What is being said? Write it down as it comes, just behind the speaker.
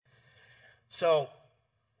So,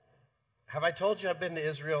 have I told you I've been to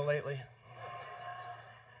Israel lately?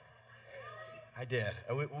 I did.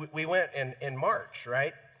 We went in March,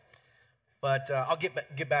 right? But I'll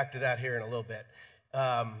get back to that here in a little bit.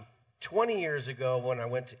 20 years ago when I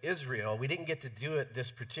went to Israel, we didn't get to do it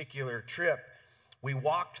this particular trip. We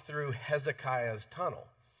walked through Hezekiah's tunnel.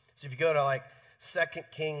 So if you go to like 2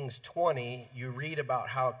 Kings 20, you read about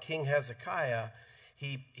how King Hezekiah,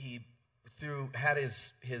 he had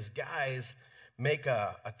his guys make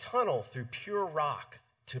a tunnel through pure rock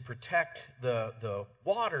to protect the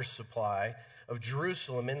water supply of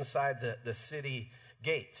Jerusalem inside the city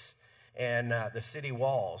gates and the city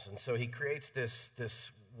walls. And so he creates this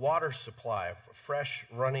water supply of fresh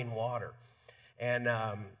running water. And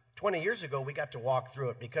 20 years ago, we got to walk through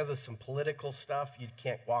it. Because of some political stuff, you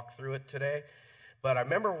can't walk through it today. But I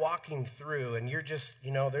remember walking through, and you're just,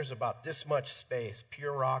 there's about this much space,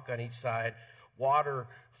 pure rock on each side, water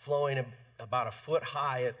flowing about a foot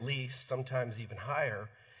high at least, sometimes even higher.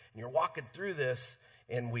 And you're walking through this,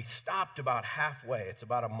 and we stopped about halfway. It's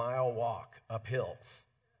about a mile walk uphill.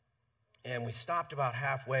 And we stopped about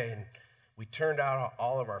halfway, and we turned out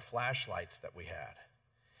all of our flashlights that we had.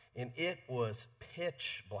 And it was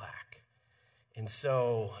pitch black. And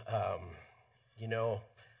so, I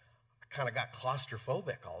kind of got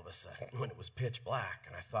claustrophobic all of a sudden when it was pitch black.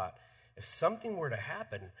 And I thought, if something were to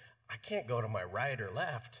happen, I can't go to my right or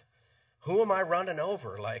left. Who am I running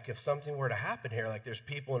over? Like, if something were to happen here, like there's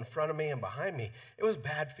people in front of me and behind me, it was a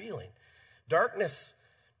bad feeling. Darkness,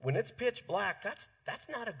 when it's pitch black, that's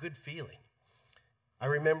not a good feeling. I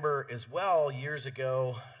remember as well, years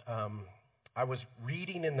ago, I was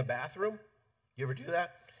reading in the bathroom. You ever do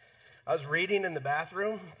that? I was reading in the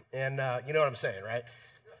bathroom, and you know what I'm saying, right?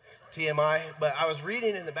 TMI. But I was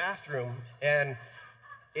reading in the bathroom, and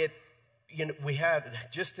we had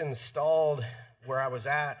just installed where I was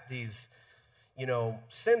at these,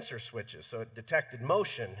 sensor switches, so it detected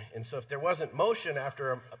motion. And so if there wasn't motion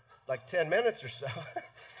after like 10 minutes or so,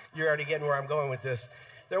 you're already getting where I'm going with this.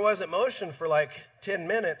 If there wasn't motion for like 10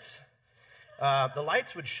 minutes, the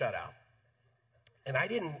lights would shut out. And I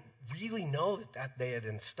didn't really know that they had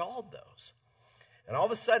installed those. And all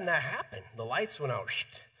of a sudden that happened. The lights went out.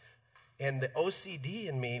 And the OCD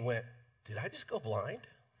in me went, did I just go blind?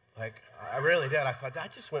 Like, I really did. I thought, I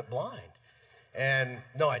just went blind. And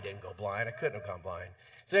no, I didn't go blind. I couldn't have gone blind.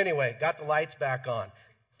 So anyway, got the lights back on.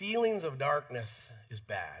 Feelings of darkness is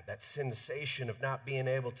bad. That sensation of not being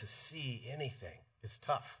able to see anything is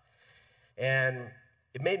tough. And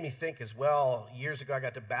it made me think as well, years ago I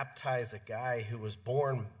got to baptize a guy who was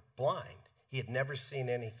born blind. He had never seen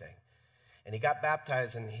anything. And he got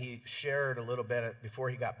baptized, and he shared a little bit before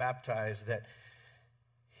he got baptized that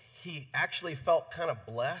he actually felt kind of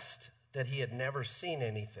blessed that he had never seen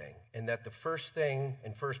anything, and that the first thing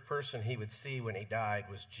and first person he would see when he died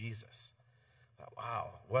was Jesus. I thought, wow,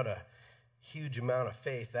 what a huge amount of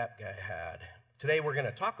faith that guy had. Today we're going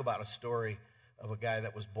to talk about a story of a guy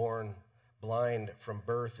that was born blind from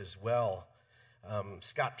birth as well.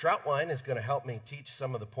 Scott Troutwine is going to help me teach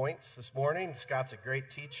some of the points this morning. Scott's a great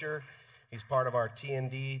teacher. He's part of our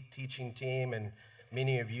T&D teaching team, and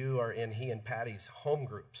many of you are in he and Patty's home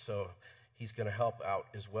group, so he's going to help out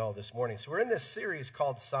as well this morning. So we're in this series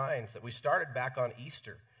called Signs that we started back on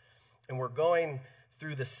Easter, and we're going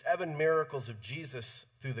through the 7 miracles of Jesus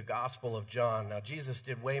through the Gospel of John. Now, Jesus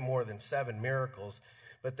did way more than 7 miracles,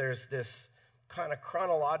 but there's this kind of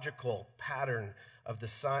chronological pattern of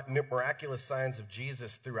the miraculous signs of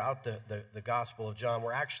Jesus throughout the Gospel of John.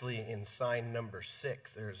 We're actually in sign number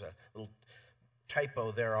 6. There's a little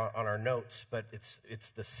typo there on our notes, but it's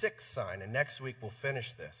the 6th sign, and next week we'll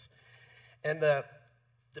finish this. And the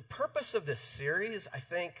purpose of this series, I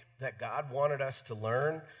think, that God wanted us to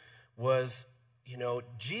learn was,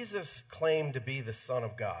 Jesus claimed to be the Son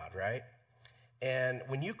of God, right? And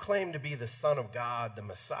when you claim to be the Son of God, the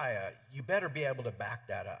Messiah, you better be able to back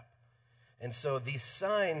that up. And so these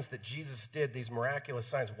signs that Jesus did, these miraculous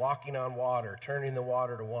signs, walking on water, turning the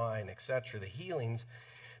water to wine, etc., the healings,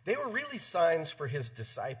 they were really signs for his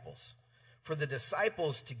disciples, for the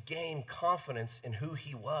disciples to gain confidence in who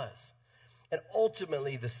he was. And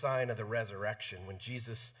ultimately the sign of the resurrection, when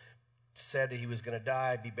Jesus said that he was going to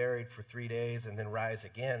die, be buried for 3 days, and then rise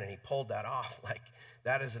again, and he pulled that off. Like,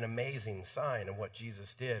 that is an amazing sign of what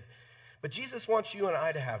Jesus did. But Jesus wants you and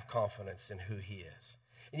I to have confidence in who he is.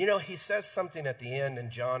 And he says something at the end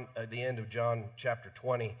of John chapter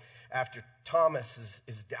 20, after Thomas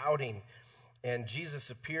is doubting, and Jesus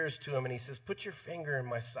appears to him and he says, put your finger in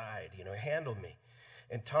my side, handle me.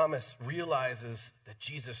 And Thomas realizes that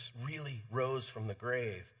Jesus really rose from the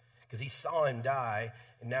grave because he saw him die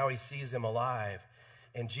and now he sees him alive.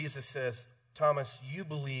 And Jesus says, Thomas, you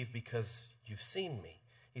believe because you've seen me.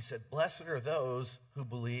 He said, blessed are those who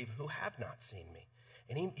believe who have not seen me.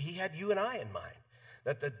 And he had you and I in mind,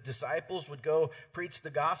 that the disciples would go preach the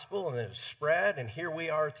gospel and it would spread. And here we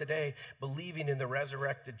are today believing in the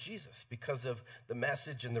resurrected Jesus because of the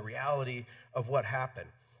message and the reality of what happened.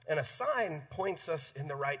 And a sign points us in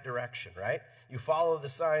the right direction, right? You follow the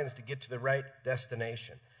signs to get to the right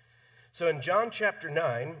destination. So in John chapter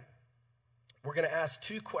 9, we're going to ask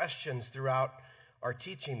two questions throughout our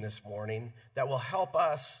teaching this morning that will help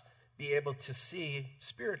us be able to see,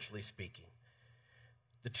 spiritually speaking.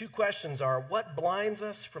 The two questions are, what blinds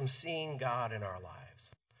us from seeing God in our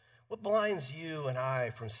lives? What blinds you and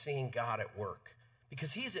I from seeing God at work?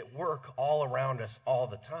 Because he's at work all around us all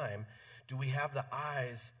the time. Do we have the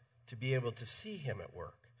eyes to be able to see him at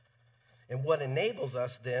work? And what enables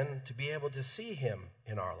us then to be able to see him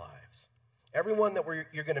in our lives? Everyone that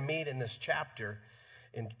you're going to meet in this chapter,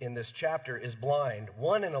 in this chapter is blind.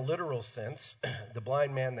 One in a literal sense, the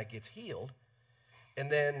blind man that gets healed. And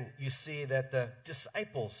then you see that the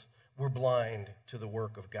disciples were blind to the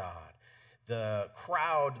work of God. The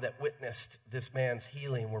crowd that witnessed this man's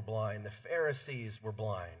healing were blind. The Pharisees were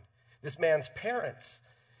blind. This man's parents,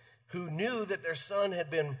 who knew that their son had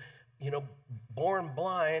been, born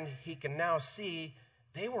blind, he can now see,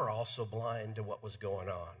 they were also blind to what was going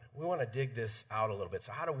on. We want to dig this out a little bit.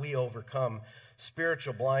 So how do we overcome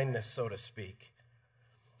spiritual blindness, so to speak?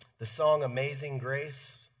 The song Amazing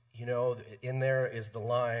Grace, in there is the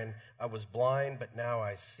line, I was blind, but now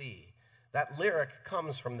I see. That lyric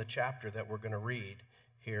comes from the chapter that we're going to read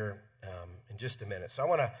here in just a minute. So I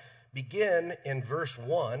want to begin in verse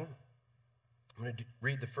 1. I'm going to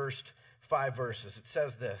read the first 5 verses. It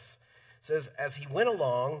says this. It says, as he went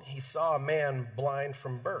along, he saw a man blind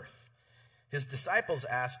from birth. His disciples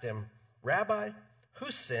asked him, Rabbi,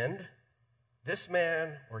 who sinned, this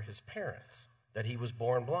man or his parents, that he was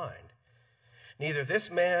born blind? Neither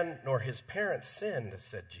this man nor his parents sinned,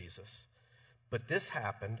 said Jesus, but this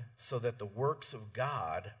happened so that the works of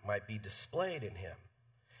God might be displayed in him.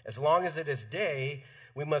 As long as it is day,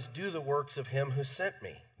 we must do the works of him who sent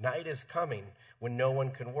me. Night is coming when no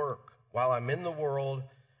one can work. While I'm in the world,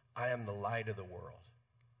 I am the light of the world.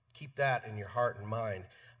 Keep that in your heart and mind.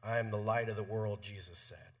 I am the light of the world, Jesus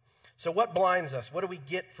said. So what blinds us? What do we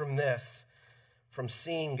get from this, from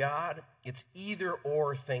seeing God? It's either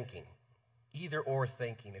or thinking. Either or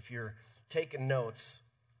thinking. If you're taking notes,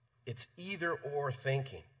 it's either or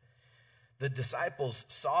thinking. The disciples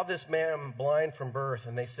saw this man blind from birth,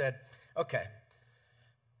 and they said, okay,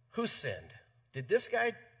 who sinned? Did this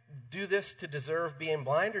guy do this to deserve being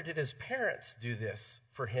blind, or did his parents do this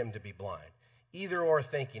for him to be blind? Either or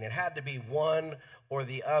thinking. It had to be one or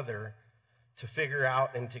the other to figure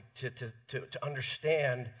out and to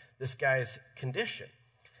understand this guy's condition.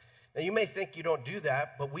 Now, you may think you don't do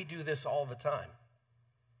that, but we do this all the time.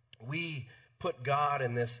 We put God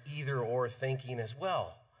in this either or thinking as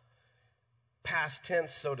well. Past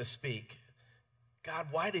tense, so to speak. God,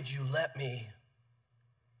 why did you let me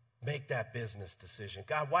make that business decision?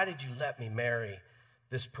 God, why did you let me marry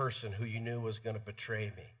this person who you knew was going to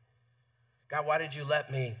betray me? God, why did you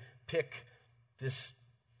let me pick this,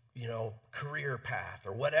 career path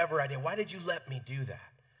or whatever I did? Why did you let me do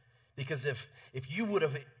that? Because if you would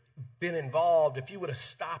have been involved, if you would have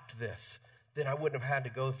stopped this, then I wouldn't have had to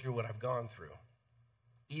go through what I've gone through.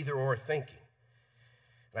 Either or thinking.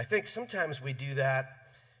 And I think sometimes we do that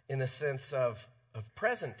in the sense of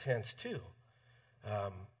present tense too.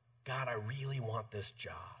 God, I really want this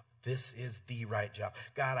job. This is the right job.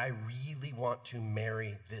 God, I really want to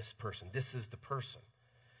marry this person. This is the person.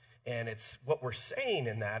 And it's what we're saying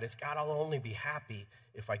in that is, God, I'll only be happy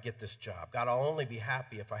if I get this job. God, I'll only be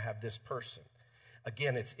happy if I have this person.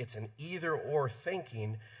 Again, it's an either or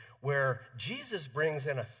thinking where Jesus brings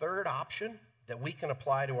in a third option that we can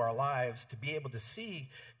apply to our lives to be able to see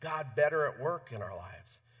God better at work in our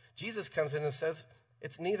lives. Jesus comes in and says,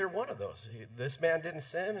 it's neither one of those. This man didn't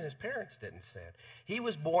sin and his parents didn't sin. He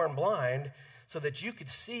was born blind so that you could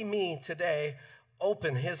see me today,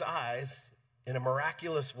 open his eyes in a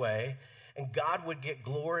miraculous way, and God would get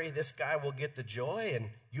glory. This guy will get the joy, and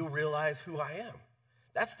you realize who I am.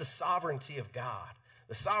 That's the sovereignty of God.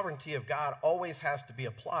 The sovereignty of God always has to be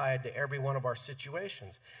applied to every one of our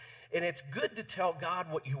situations. And it's good to tell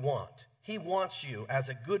God what you want. He wants you, as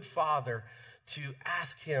a good father, to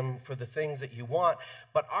ask him for the things that you want.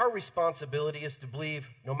 But our responsibility is to believe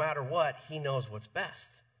no matter what, he knows what's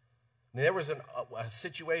best. I mean, there was a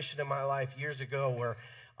situation in my life years ago where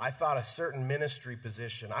I thought a certain ministry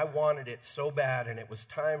position, I wanted it so bad, and it was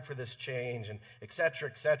time for this change, and et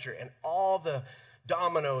cetera, and all the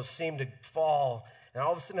dominoes seemed to fall. And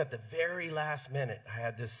all of a sudden, at the very last minute, I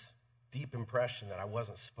had this deep impression that I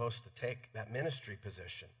wasn't supposed to take that ministry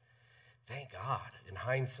position. Thank God, in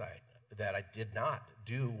hindsight, that I did not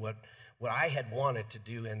do what I had wanted to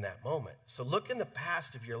do in that moment. So look in the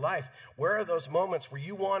past of your life. Where are those moments where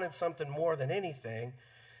you wanted something more than anything,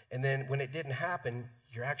 and then when it didn't happen,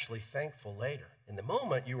 you're actually thankful later? In the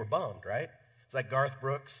moment, you were bummed, right? It's like Garth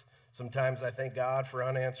Brooks. Sometimes I thank God for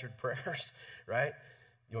unanswered prayers, right?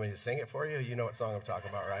 You want me to sing it for you? You know what song I'm talking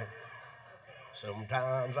about, right?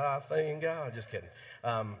 Sometimes I thank God. Just kidding.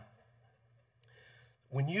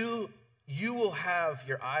 When you will have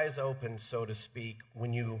your eyes open, so to speak,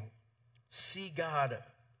 when you see God,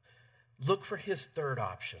 look for his third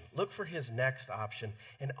option. Look for his next option.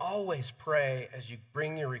 And always pray as you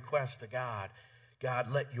bring your request to God, God,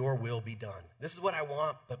 let your will be done. This is what I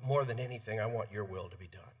want, but more than anything, I want your will to be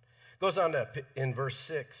done. Goes on to, in verse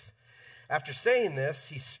 6, after saying this,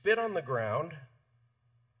 he spit on the ground,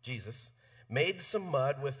 Jesus, made some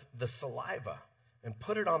mud with the saliva, and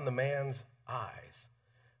put it on the man's eyes.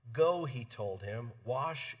 Go, he told him,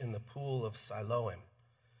 wash in the pool of Siloam.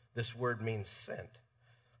 This word means sent.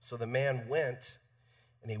 So the man went,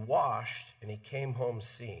 and he washed, and he came home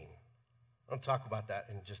seeing. I'll talk about that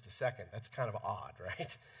in just a second. That's kind of odd,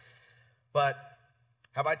 right? But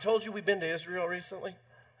have I told you we've been to Israel recently?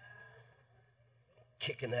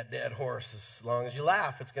 Kicking that dead horse. As long as you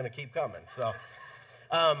laugh, it's going to keep coming. So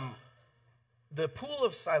the pool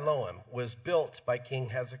of Siloam was built by King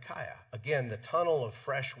Hezekiah. Again, the tunnel of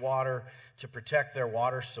fresh water to protect their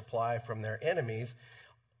water supply from their enemies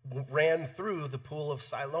ran through the pool of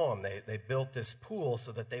Siloam. They built this pool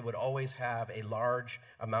so that they would always have a large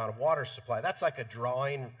amount of water supply. That's like a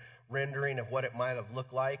drawing rendering of what it might have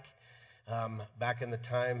looked like back in the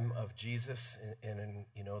time of Jesus and in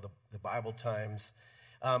the Bible times.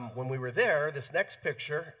 When we were there, this next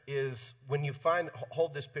picture is when you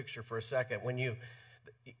hold this picture for a second. When you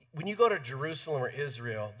go to Jerusalem or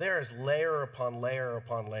Israel, there is layer upon layer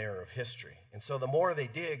upon layer of history. And so the more they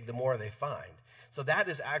dig, the more they find. So that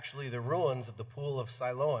is actually the ruins of the pool of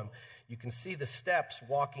Siloam. You can see the steps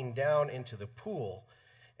walking down into the pool.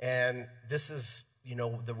 And this is,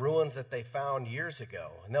 the ruins that they found years ago.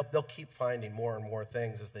 And they'll keep finding more and more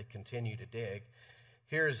things as they continue to dig.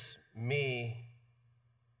 Here's me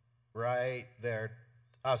right there.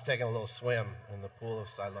 I was taking a little swim in the pool of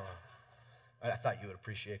Siloam. I thought you would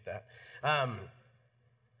appreciate that.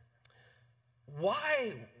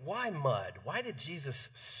 Why mud? Why did Jesus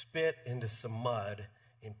spit into some mud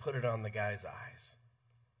and put it on the guy's eyes?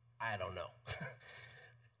 I don't know.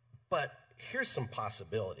 But here's some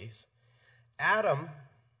possibilities. Adam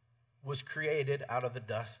was created out of the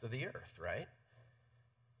dust of the earth, right?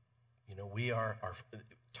 We are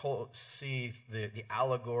told, see the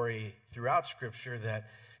allegory throughout Scripture that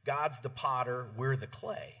God's the potter, we're the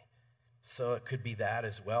clay. So it could be that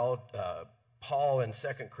as well. Paul in 2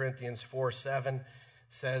 Corinthians 4:7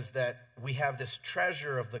 says that we have this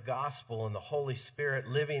treasure of the gospel and the Holy Spirit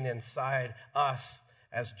living inside us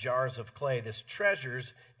as jars of clay. This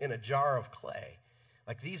treasure's in a jar of clay.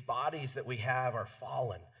 Like these bodies that we have are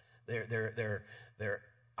fallen. They're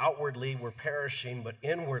outwardly we're perishing, but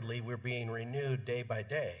inwardly we're being renewed day by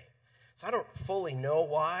day. So I don't fully know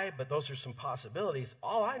why, but those are some possibilities.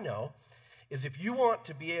 All I know is if you want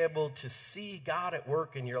to be able to see God at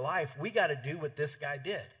work in your life, we got to do what this guy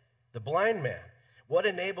did, the blind man. What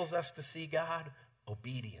enables us to see God?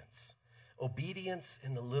 Obedience. Obedience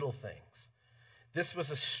in the little things. This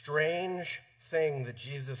was a strange thing that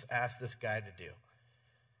Jesus asked this guy to do.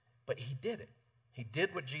 But he did it. He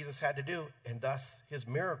did what Jesus had to do, and thus his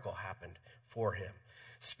miracle happened for him.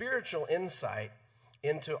 Spiritual insight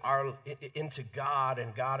into God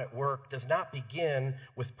and God at work does not begin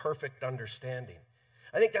with perfect understanding.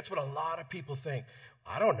 I think that's what a lot of people think.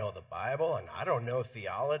 I don't know the Bible, and I don't know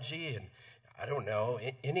theology, and I don't know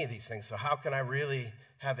any of these things, so how can I really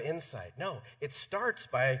have insight? No, it starts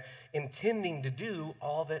by intending to do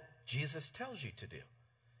all that Jesus tells you to do.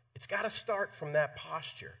 It's got to start from that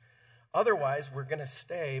posture. Otherwise, we're going to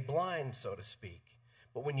stay blind, so to speak.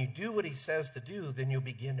 But when you do what he says to do, then you'll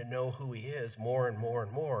begin to know who he is more and more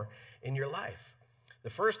and more in your life. The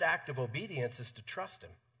first act of obedience is to trust him,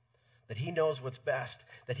 that he knows what's best,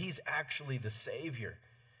 that he's actually the Savior,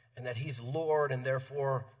 and that he's Lord, and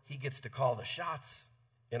therefore he gets to call the shots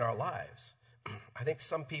in our lives. I think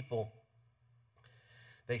some people,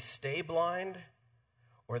 they stay blind,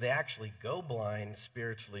 or they actually go blind,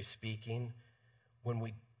 spiritually speaking, when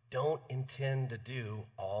we don't intend to do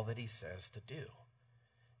all that he says to do.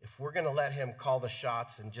 If we're going to let him call the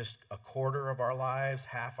shots in just a quarter of our lives,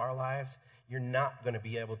 half our lives, you're not going to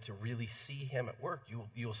be able to really see him at work.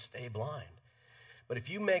 You'll stay blind. But if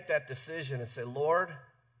you make that decision and say, Lord,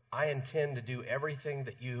 I intend to do everything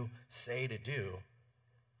that you say to do,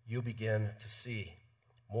 you'll begin to see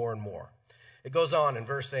more and more. It goes on in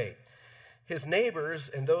verse 8. His neighbors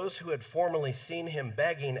and those who had formerly seen him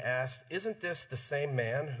begging asked, "Isn't this the same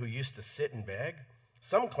man who used to sit and beg?"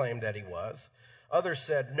 Some claimed that he was. Others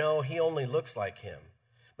said, "No, he only looks like him."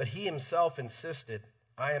 But he himself insisted,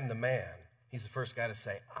 "I am the man." He's the first guy to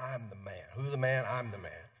say, "I'm the man." Who the man? I'm the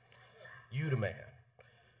man. You the man.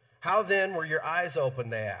 "How then were your eyes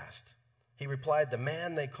open?" they asked. He replied, "The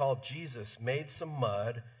man they called Jesus made some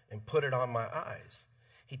mud and put it on my eyes.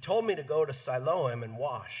 He told me to go to Siloam and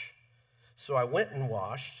wash. So I went and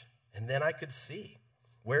washed, and then I could see."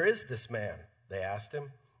 "Where is this man?" they asked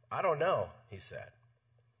him. "I don't know," he said.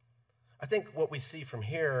 I think what we see from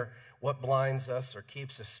here, what blinds us or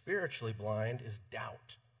keeps us spiritually blind, is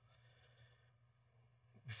doubt.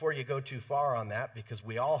 Before you go too far on that, because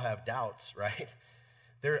we all have doubts, right?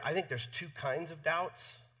 I think there's two kinds of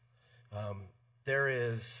doubts. There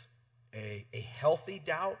is a healthy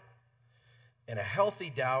doubt, and a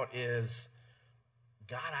healthy doubt is,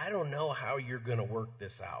 God, I don't know how you're going to work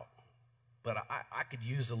this out, but I could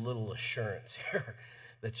use a little assurance here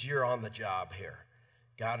that you're on the job here.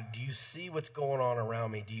 God, do you see what's going on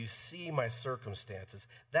around me? Do you see my circumstances?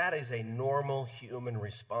 That is a normal human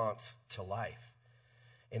response to life,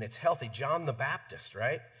 and it's healthy. John the Baptist,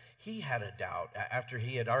 right? He had a doubt after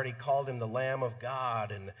he had already called him the Lamb of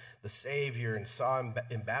God and the Savior and saw him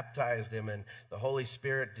and baptized him, and the Holy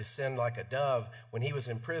Spirit descend like a dove. When he was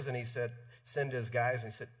in prison, he said, send his guys,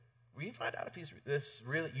 and he said, "Will you find out if he's this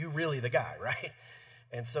really, you really the guy," right?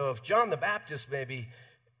 And so if John the Baptist maybe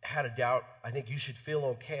had a doubt, I think you should feel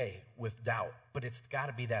okay with doubt, but it's got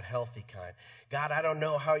to be that healthy kind. God, I don't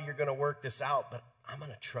know how you're going to work this out, but I'm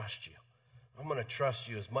going to trust you. I'm going to trust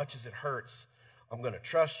you as much as it hurts. I'm going to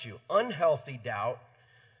trust you. Unhealthy doubt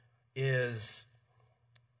is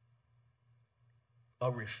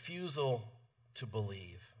a refusal to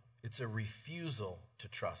believe. It's a refusal to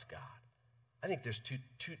trust God. I think there's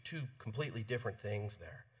two completely different things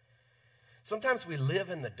there. Sometimes we live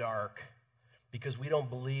in the dark because we don't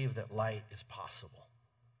believe that light is possible.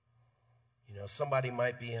 You know, somebody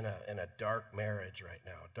might be in a dark marriage right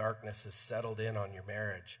now. Darkness has settled in on your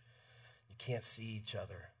marriage. You can't see each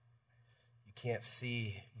other. You can't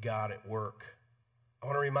see God at work. I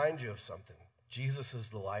want to remind you of something. Jesus is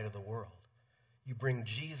the light of the world. You bring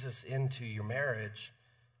Jesus into your marriage,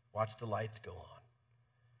 watch the lights go on.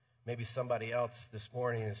 Maybe somebody else this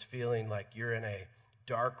morning is feeling like you're in a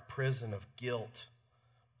dark prison of guilt,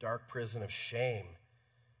 dark prison of shame.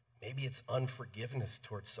 Maybe it's unforgiveness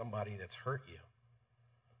towards somebody that's hurt you.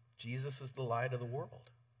 Jesus is the light of the world.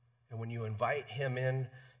 And when you invite him in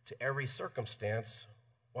to every circumstance,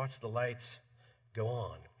 watch the lights go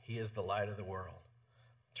on. He is the light of the world.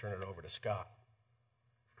 Turn it over to Scott.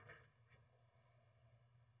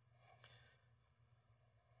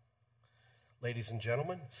 Ladies and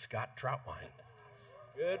gentlemen, Scott Troutwine.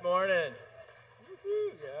 Good morning.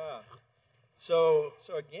 Woo-hoo, yeah. So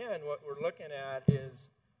again, what we're looking at is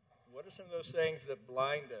what are some of those things that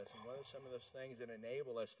blind us, and what are some of those things that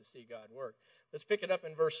enable us to see God work? Let's pick it up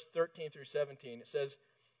in verse 13 through 17. It says,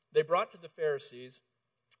 "They brought to the Pharisees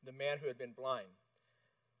the man who had been blind.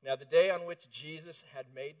 Now the day on which Jesus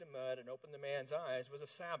had made the mud and opened the man's eyes was a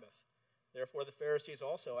Sabbath. Therefore the Pharisees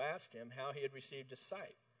also asked him how he had received his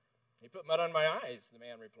sight. 'He put mud on my eyes,' the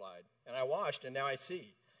man replied, 'and I washed, and now I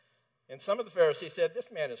see.' And some of the Pharisees said, 'This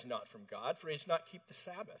man is not from God, for he does not keep the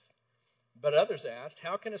Sabbath.' But others asked,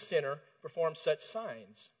 'How can a sinner perform such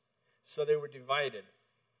signs?' So they were divided.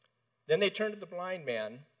 Then they turned to the blind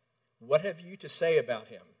man. 'What have you to say about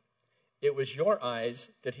him? It was your eyes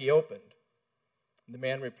that he opened.' And the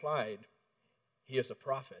man replied, 'He is a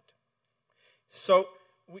prophet.'" So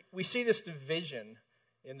we see this division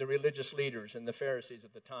in the religious leaders and the Pharisees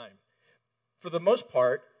at the time. For the most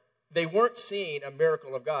part, they weren't seeing a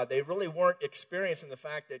miracle of God. They really weren't experiencing the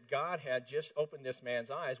fact that God had just opened this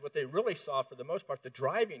man's eyes. What they really saw, for the most part, the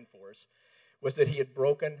driving force, was that he had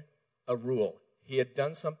broken a rule. He had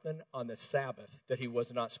done something on the Sabbath that he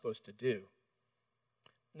was not supposed to do.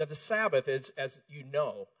 Now, the Sabbath is, as you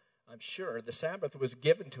know, I'm sure, the Sabbath was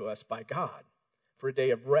given to us by God for a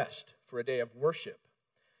day of rest, for a day of worship.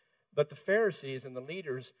 But the Pharisees and the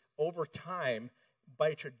leaders, over time,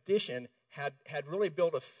 by tradition, had really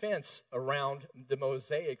built a fence around the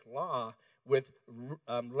Mosaic law with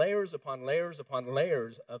layers upon layers upon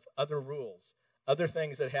layers of other rules, other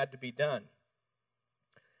things that had to be done.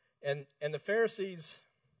 And the Pharisees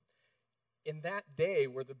in that day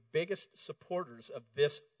were the biggest supporters of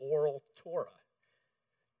this oral Torah.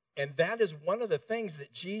 And that is one of the things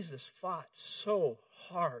that Jesus fought so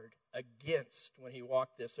hard against when he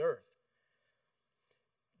walked this earth.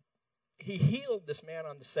 He healed this man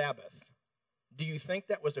on the Sabbath. Do you think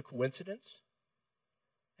that was a coincidence?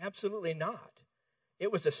 Absolutely not.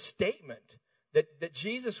 It was a statement that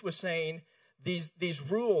Jesus was saying, these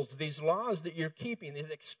rules, these laws that you're keeping, these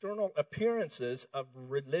external appearances of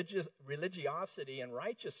religiosity and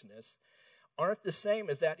righteousness aren't the same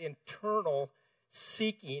as that internal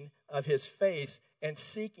seeking of his face and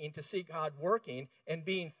seeking to see God working and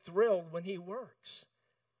being thrilled when he works.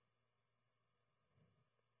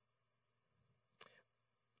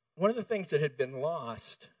 One of the things that had been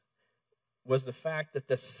lost was the fact that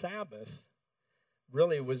the Sabbath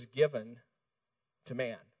really was given to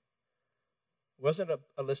man. It wasn't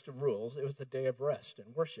a list of rules. It was a day of rest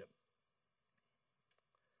and worship.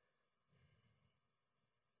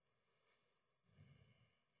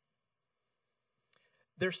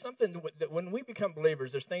 There's something that when we become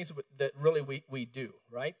believers, there's things that really we do,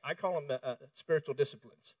 right? I call them spiritual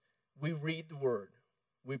disciplines. We read the Word.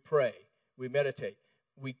 We pray. We meditate.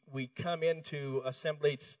 We come into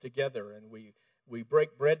assemblies together and we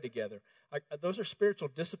break bread together. Those are spiritual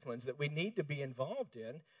disciplines that we need to be involved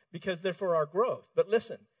in because they're for our growth. But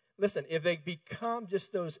listen, if they become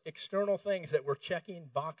just those external things that we're checking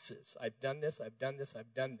boxes, I've done this, I've done this,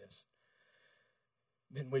 I've done this,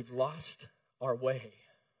 then we've lost our way.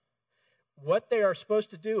 What they are supposed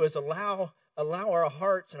to do is allow our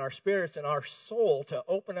hearts and our spirits and our soul to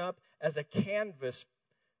open up as a canvas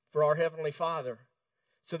for our Heavenly Father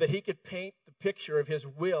so that he could paint the picture of his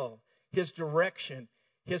will, his direction,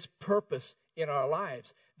 his purpose in our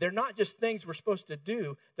lives. They're not just things we're supposed to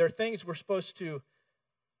do. They're things we're supposed to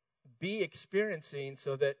be experiencing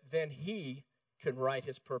so that then he can write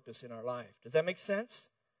his purpose in our life. Does that make sense?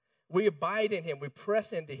 We abide in him. We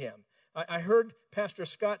press into him. I heard Pastor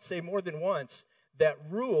Scott say more than once that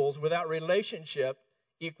rules without relationship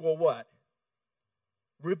equal what?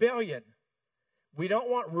 Rebellion. We don't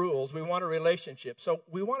want rules. We want a relationship. So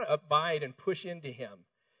we want to abide and push into him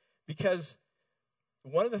because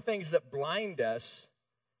one of the things that blind us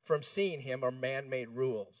from seeing him are man-made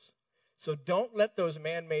rules. So don't let those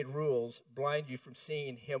man-made rules blind you from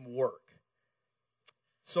seeing him work.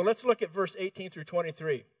 So let's look at verse 18 through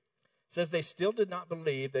 23. It says, they still did not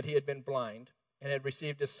believe that he had been blind and had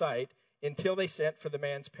received his sight until they sent for the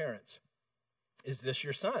man's parents. Is this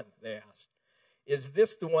your son? They asked. Is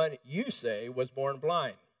this the one you say was born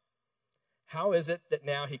blind? How is it that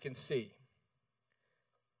now he can see?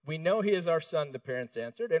 We know he is our son, the parents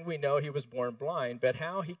answered, and we know he was born blind, but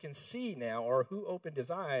how he can see now or who opened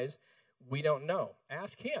his eyes, we don't know.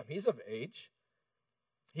 Ask him. He's of age.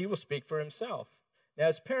 He will speak for himself. Now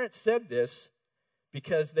his parents said this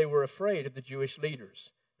because they were afraid of the Jewish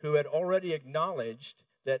leaders who had already acknowledged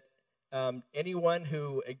that had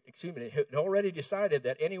already decided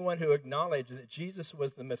that anyone who acknowledged that Jesus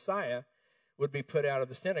was the Messiah would be put out of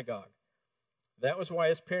the synagogue. That was why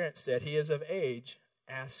his parents said, he is of age,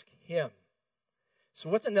 ask him. So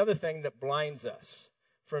what's another thing that blinds us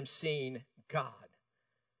from seeing God?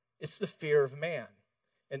 It's the fear of man.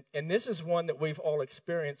 And this is one that we've all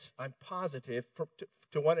experienced, I'm positive,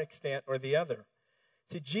 to one extent or the other.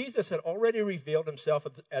 See, Jesus had already revealed himself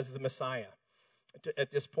as the Messiah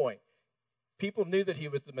at this point. People knew that he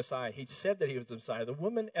was the Messiah. He said that he was the Messiah. The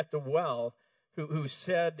woman at the well who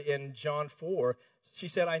said in John 4, she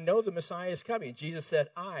said, I know the Messiah is coming. Jesus said,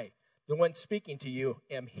 I, the one speaking to you,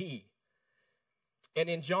 am he. And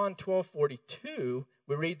in John 12:42,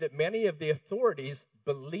 we read that many of the authorities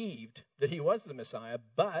believed that he was the Messiah,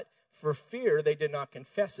 but for fear they did not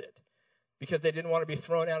confess it because they didn't want to be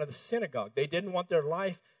thrown out of the synagogue. They didn't want their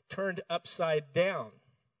life turned upside down.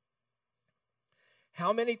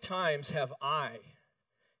 How many times have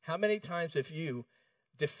you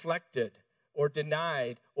deflected or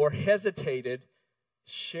denied or hesitated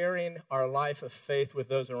sharing our life of faith with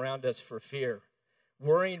those around us for fear?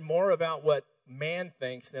 Worrying more about what man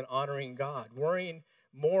thinks than honoring God. Worrying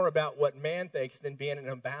more about what man thinks than being an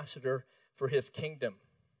ambassador for his kingdom.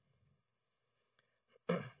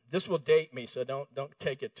 This will date me, so don't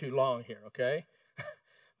take it too long here, okay?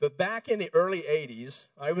 But back in the early 80s,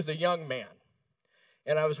 I was a young man.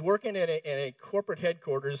 And I was working in a corporate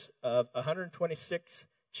headquarters of a 126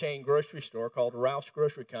 chain grocery store called Ralph's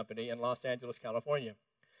Grocery Company in Los Angeles, California.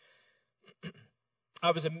 I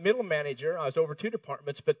was a middle manager. I was over 2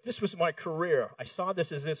 departments, but this was my career. I saw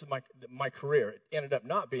this as my career. It ended up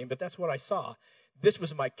not being, but that's what I saw. This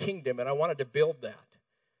was my kingdom, and I wanted to build that.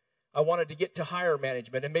 I wanted to get to higher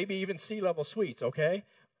management and maybe even C-level suites, okay?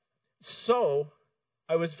 So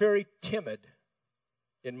I was very timid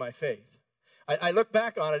in my faith. I look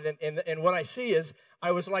back on it, and what I see is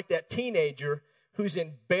I was like that teenager who's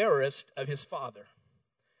embarrassed of his father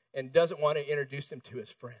and doesn't want to introduce him to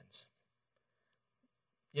his friends.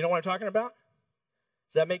 You know what I'm talking about?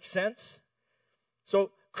 Does that make sense?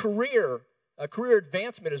 So career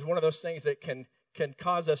advancement is one of those things that can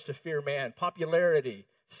cause us to fear man. Popularity,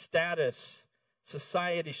 status,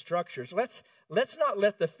 society structures. Let's not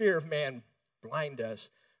let the fear of man blind us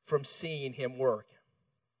from seeing him work.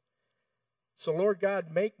 So Lord God,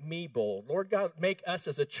 make me bold. Lord God, make us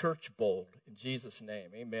as a church bold. In Jesus' name,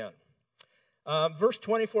 amen. Verse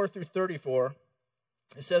 24 through 34,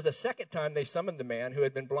 it says, the second time they summoned the man who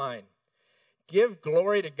had been blind. Give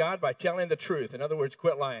glory to God by telling the truth. In other words,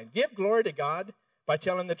 quit lying. Give glory to God by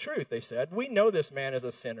telling the truth, they said. We know this man is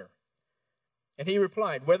a sinner. And he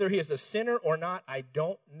replied, whether he is a sinner or not, I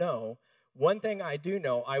don't know. One thing I do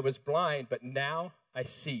know, I was blind, but now I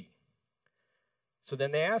see. So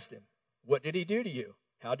then they asked him, what did he do to you?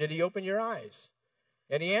 How did he open your eyes?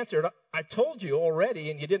 And he answered, I told you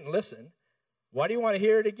already, and you didn't listen. Why do you want to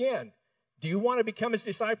hear it again? Do you want to become his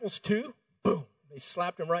disciples too? Boom. They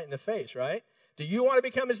slapped him right in the face, right? Do you want to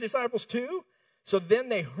become his disciples too? So then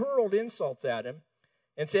they hurled insults at him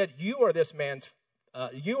and said, you are this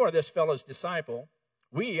fellow's disciple.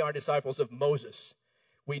 We are disciples of Moses.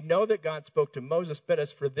 We know that God spoke to Moses, but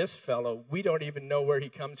as for this fellow, we don't even know where he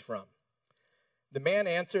comes from. The man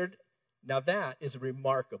answered, now that is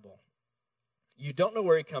remarkable. You don't know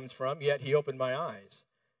where he comes from, yet he opened my eyes.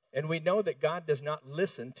 And we know that God does not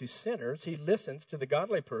listen to sinners. He listens to the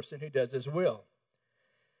godly person who does his will.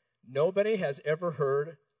 Nobody has ever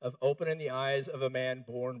heard of opening the eyes of a man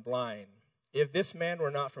born blind. If this man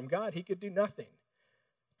were not from God, he could do nothing.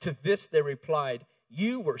 To this they replied,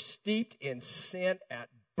 you were steeped in sin at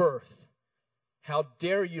birth. How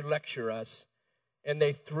dare you lecture us? And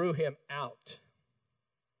they threw him out.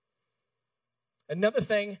 Another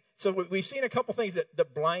thing, so we've seen a couple things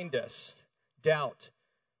that blind us. Doubt,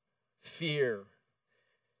 fear.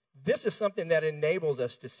 This is something that enables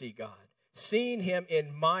us to see God. Seeing him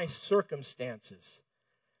in my circumstances.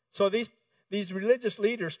 So these religious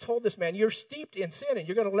leaders told this man, you're steeped in sin and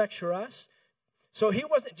you're going to lecture us? So he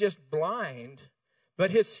wasn't just blind,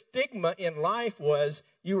 but his stigma in life was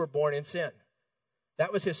you were born in sin.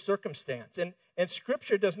 That was his circumstance. And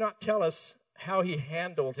Scripture does not tell us how he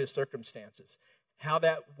handled his circumstances, how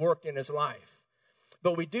that worked in his life.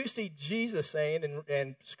 But we do see Jesus saying,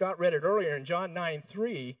 and Scott read it earlier in John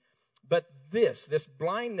 9:3, but this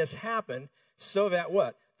blindness happened so that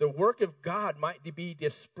what? The work of God might be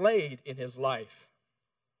displayed in his life.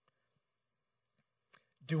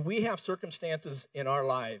 Do we have circumstances in our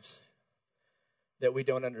lives that we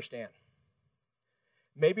don't understand?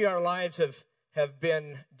 Maybe our lives have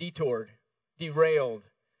been detoured, derailed.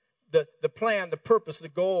 The plan, the purpose, the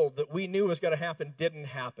goal that we knew was going to happen didn't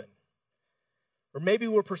happen. Or maybe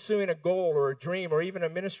we're pursuing a goal or a dream or even a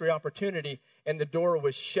ministry opportunity and the door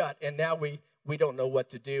was shut and now we don't know what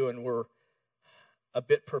to do and we're a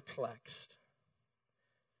bit perplexed.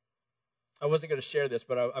 I wasn't going to share this,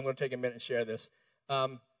 but I'm going to take a minute and share this.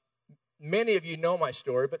 Many of you know my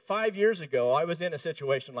story, but 5 years ago, I was in a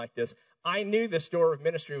situation like this. I knew this door of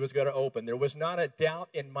ministry was going to open. There was not a doubt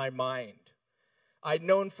in my mind. I'd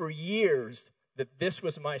known for years that this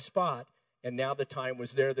was my spot, and now the time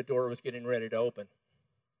was there. The door was getting ready to open.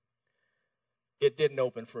 It didn't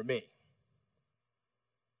open for me.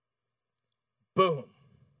 Boom.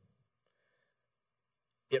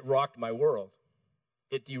 It rocked my world.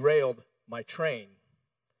 It derailed my train.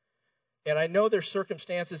 And I know there's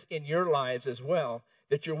circumstances in your lives as well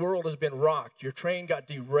that your world has been rocked. Your train got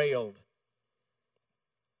derailed.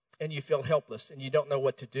 And you feel helpless and you don't know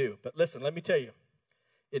what to do. But listen, let me tell you,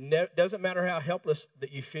 it doesn't matter how helpless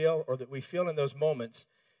that you feel or that we feel in those moments,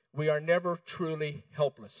 we are never truly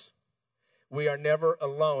helpless. We are never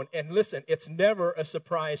alone. And listen, it's never a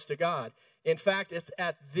surprise to God. In fact, it's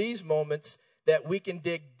at these moments that we can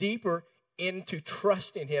dig deeper into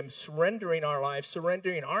trusting him, surrendering our lives,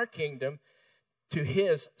 surrendering our kingdom to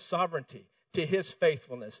his sovereignty, to his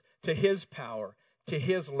faithfulness, to his power, to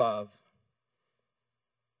his love.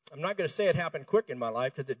 I'm not going to say it happened quick in my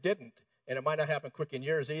life because it didn't, and it might not happen quick in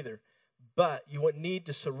yours either, but you would need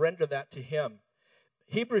to surrender that to him.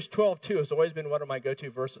 Hebrews 12:2 has always been one of my go-to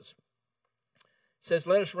verses. It says,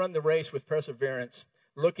 let us run the race with perseverance,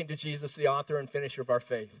 looking to Jesus, the author and finisher of our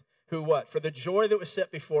faith, who what? For the joy that was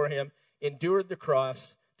set before him, endured the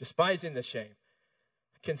cross, despising the shame.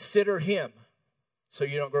 Consider him so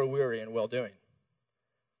you don't grow weary in well-doing.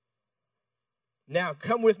 Now,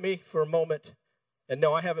 come with me for a moment. And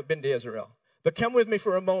no, I haven't been to Israel. But come with me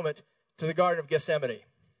for a moment to the Garden of Gethsemane.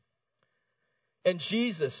 And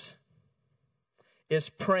Jesus is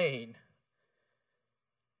praying.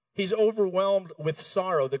 He's overwhelmed with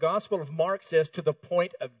sorrow. The Gospel of Mark says to the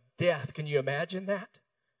point of death. Can you imagine that?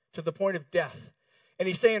 To the point of death. And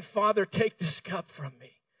he's saying, Father, take this cup from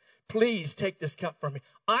me. Please take this cup from me.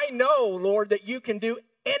 I know, Lord, that you can do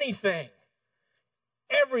anything.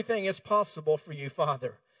 Everything is possible for you,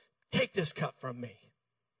 Father. Take this cup from me.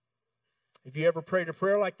 Have you ever prayed a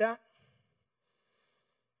prayer like that?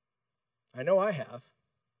 I know I have.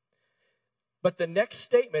 But the next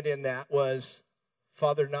statement in that was,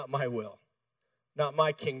 Father, not my will, not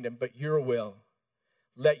my kingdom, but your will.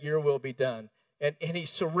 Let your will be done. And he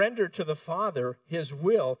surrendered to the Father his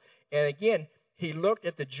will. And again, he looked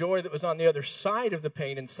at the joy that was on the other side of the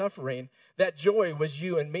pain and suffering. That joy was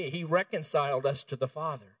you and me. He reconciled us to the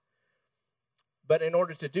Father. But in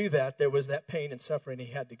order to do that, there was that pain and suffering he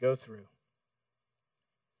had to go through.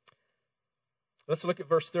 Let's look at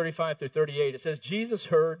verse 35 through 38. It says, Jesus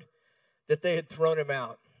heard that they had thrown him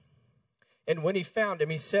out. And when he found him,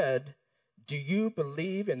 he said, do you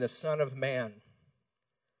believe in the Son of Man?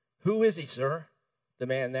 Who is he, sir? The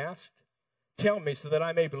man asked. Tell me so that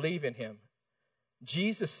I may believe in him.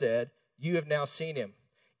 Jesus said, you have now seen him.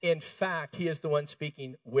 In fact, he is the one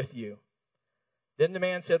speaking with you. Then the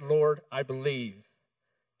man said, Lord, I believe.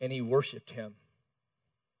 And he worshiped him.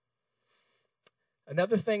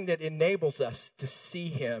 Another thing that enables us to see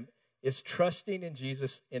him is trusting in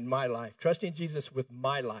Jesus in my life, trusting Jesus with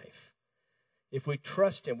my life. If we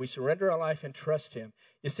trust him, we surrender our life and trust him.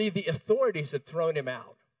 You see, the authorities had thrown him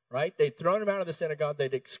out, right? They'd thrown him out of the synagogue.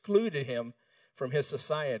 They'd excluded him from his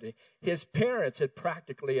society. His parents had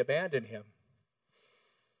practically abandoned him.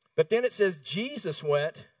 But then it says Jesus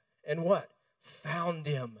went and what? Found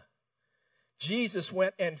him. Jesus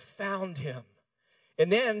went and found him.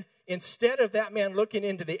 And then instead of that man looking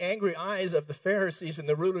into the angry eyes of the Pharisees and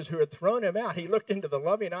the rulers who had thrown him out, he looked into the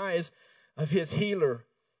loving eyes of his healer,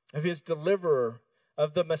 of his deliverer,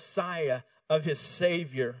 of the Messiah, of his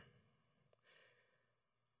Savior.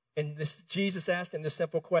 And Jesus asked him this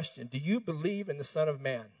simple question, do you believe in the Son of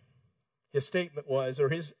Man? His statement was, or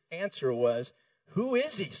his answer was, who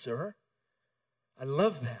is he, sir? I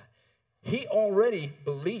love that. He already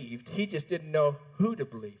believed. He just didn't know who to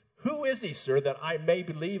believe. Who is he, sir, that I may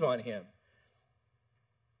believe on him?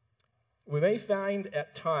 We may find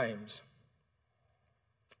at times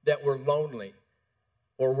that we're lonely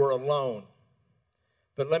or we're alone.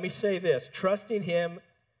 But let me say this, trusting him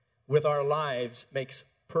with our lives makes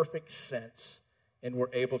perfect sense, and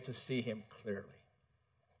we're able to see him clearly.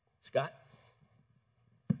 Scott?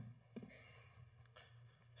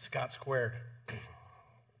 Scott squared.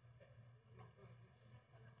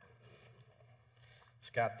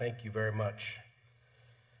 Scott, thank you very much.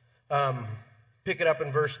 Pick it up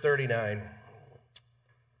in verse 39.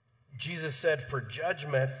 Jesus said, for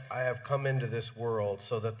judgment I have come into this world,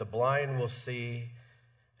 so that the blind will see,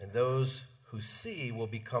 and those who see will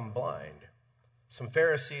become blind. Some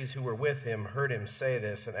Pharisees who were with him heard him say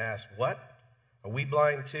this and asked, what? Are we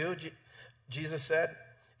blind too? Jesus said,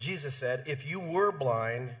 if you were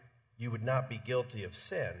blind, you would not be guilty of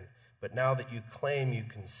sin. But now that you claim you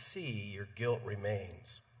can see, your guilt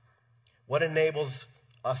remains. What enables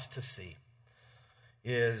us to see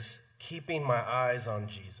is keeping my eyes on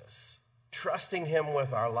Jesus, trusting him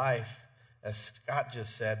with our life, as Scott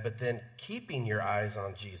just said, but then keeping your eyes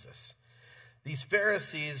on Jesus. These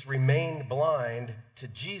Pharisees remained blind to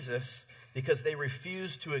Jesus because they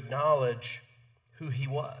refused to acknowledge who he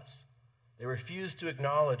was. They refused to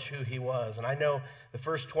acknowledge who he was. And I know the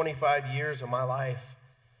first 25 years of my life,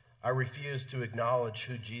 I refused to acknowledge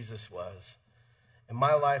who Jesus was. And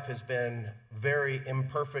my life has been very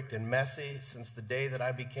imperfect and messy since the day that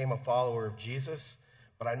I became a follower of Jesus.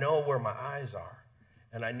 But I know where my eyes are.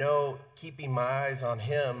 And I know keeping my eyes on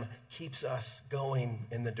him keeps us going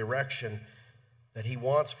in the direction that he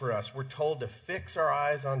wants for us. We're told to fix our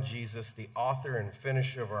eyes on Jesus, the author and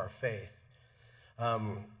finisher of our faith. I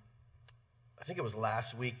think it was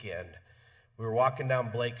last weekend. We were walking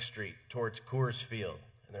down Blake Street towards Coors Field.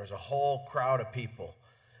 And there was a whole crowd of people.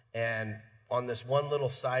 And on this one little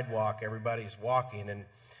sidewalk, everybody's walking.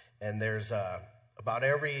 And there's about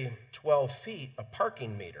every 12 feet a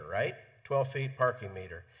parking meter, right? 12 feet parking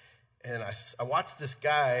meter. And I watched this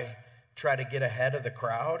guy try to get ahead of the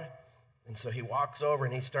crowd. And so he walks over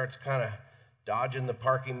and he starts kind of dodging the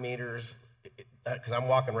parking meters, because I'm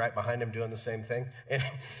walking right behind him doing the same thing. And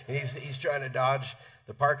he's trying to dodge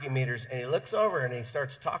the parking meters. And he looks over and he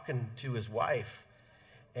starts talking to his wife.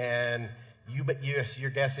 And you're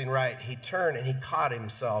guessing right. He turned and he caught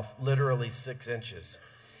himself literally 6 inches.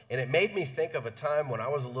 And it made me think of a time when I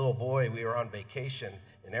was a little boy. We were on vacation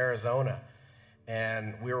in Arizona.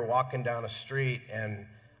 And we were walking down a street, and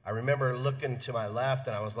I remember looking to my left,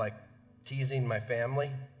 and I was like teasing my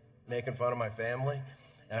family, making fun of my family.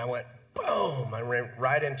 And I went, boom, I ran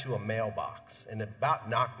right into a mailbox, and it about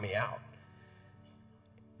knocked me out.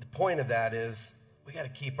 The point of that is we got to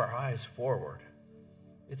keep our eyes forward.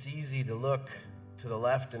 It's easy to look to the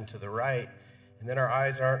left and to the right, and then our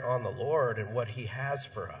eyes aren't on the Lord and what he has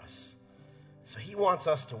for us. So he wants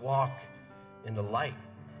us to walk in the light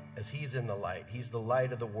as he's in the light. He's the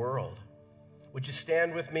light of the world. Would you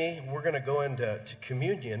stand with me? We're going to go into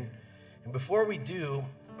communion. And before we do,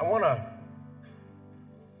 I want to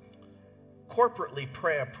corporately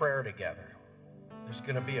pray a prayer together. There's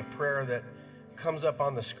going to be a prayer that comes up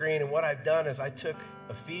on the screen. And what I've done is I took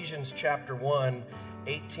Ephesians chapter 1,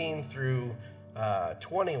 18 through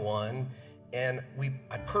 21, and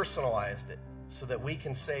I personalized it so that we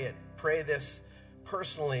can say it, pray this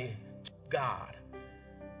personally to God.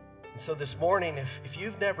 And so this morning, if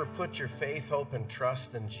you've never put your faith, hope, and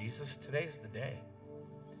trust in Jesus, today's the day.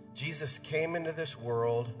 Jesus came into this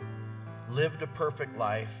world, lived a perfect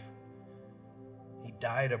life. He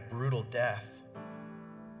died a brutal death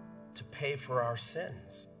to pay for our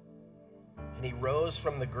sins. And he rose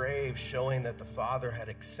from the grave, showing that the Father had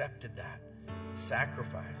accepted that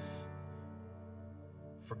sacrifice.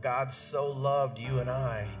 For God so loved you and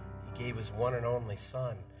I, he gave his one and only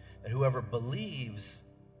Son, that whoever believes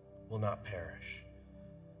will not perish.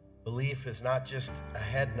 Belief is not just a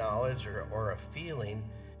head knowledge or a feeling,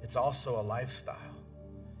 it's also a lifestyle.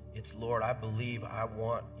 It's, Lord, I believe I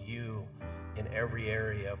want you in every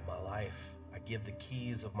area of my life. I give the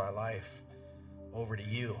keys of my life over to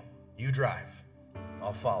you. You drive.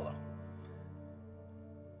 I'll follow.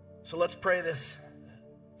 So let's pray this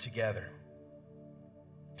together.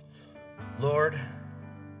 Lord,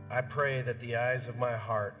 I pray that the eyes of my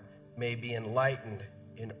heart may be enlightened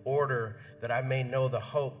in order that I may know the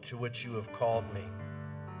hope to which you have called me,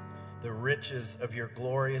 the riches of your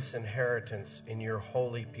glorious inheritance in your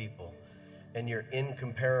holy people, and your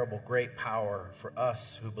incomparable great power for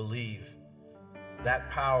us who believe.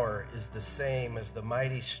 That power is the same as the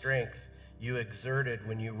mighty strength you exerted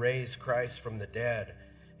when you raised Christ from the dead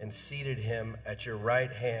and seated him at your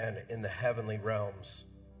right hand in the heavenly realms,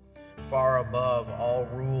 far above all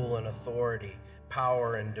rule and authority,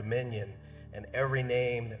 power and dominion, and every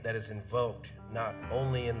name that is invoked, not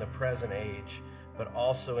only in the present age, but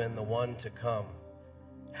also in the one to come.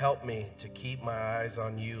 Help me to keep my eyes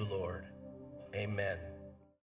on you, Lord. Amen.